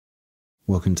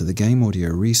Welcome to the Game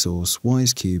Audio Resource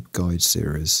WiseCube Guide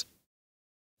Series.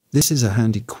 This is a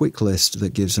handy quick list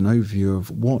that gives an overview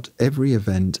of what every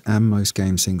event and most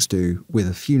game syncs do, with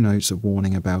a few notes of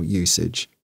warning about usage.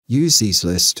 Use these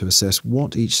lists to assess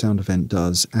what each sound event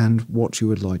does and what you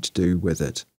would like to do with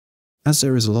it. As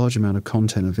there is a large amount of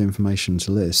content of information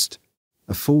to list,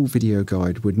 a full video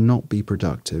guide would not be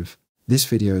productive. This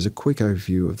video is a quick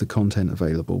overview of the content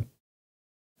available.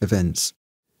 Events.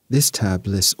 This tab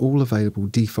lists all available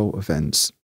default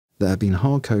events that have been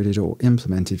hard-coded or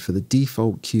implemented for the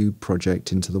default Cube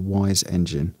project into the Wwise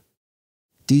engine.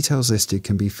 Details listed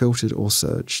can be filtered or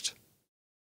searched.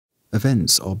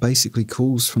 Events are basically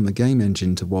calls from the game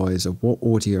engine to Wwise of what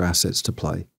audio assets to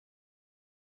play.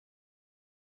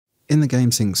 In the Game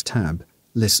Syncs tab,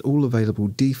 lists all available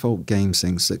default game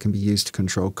syncs that can be used to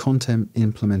control content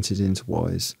implemented into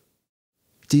Wwise.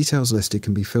 Details listed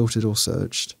can be filtered or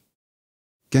searched.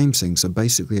 Game syncs are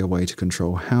basically a way to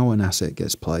control how an asset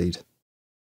gets played.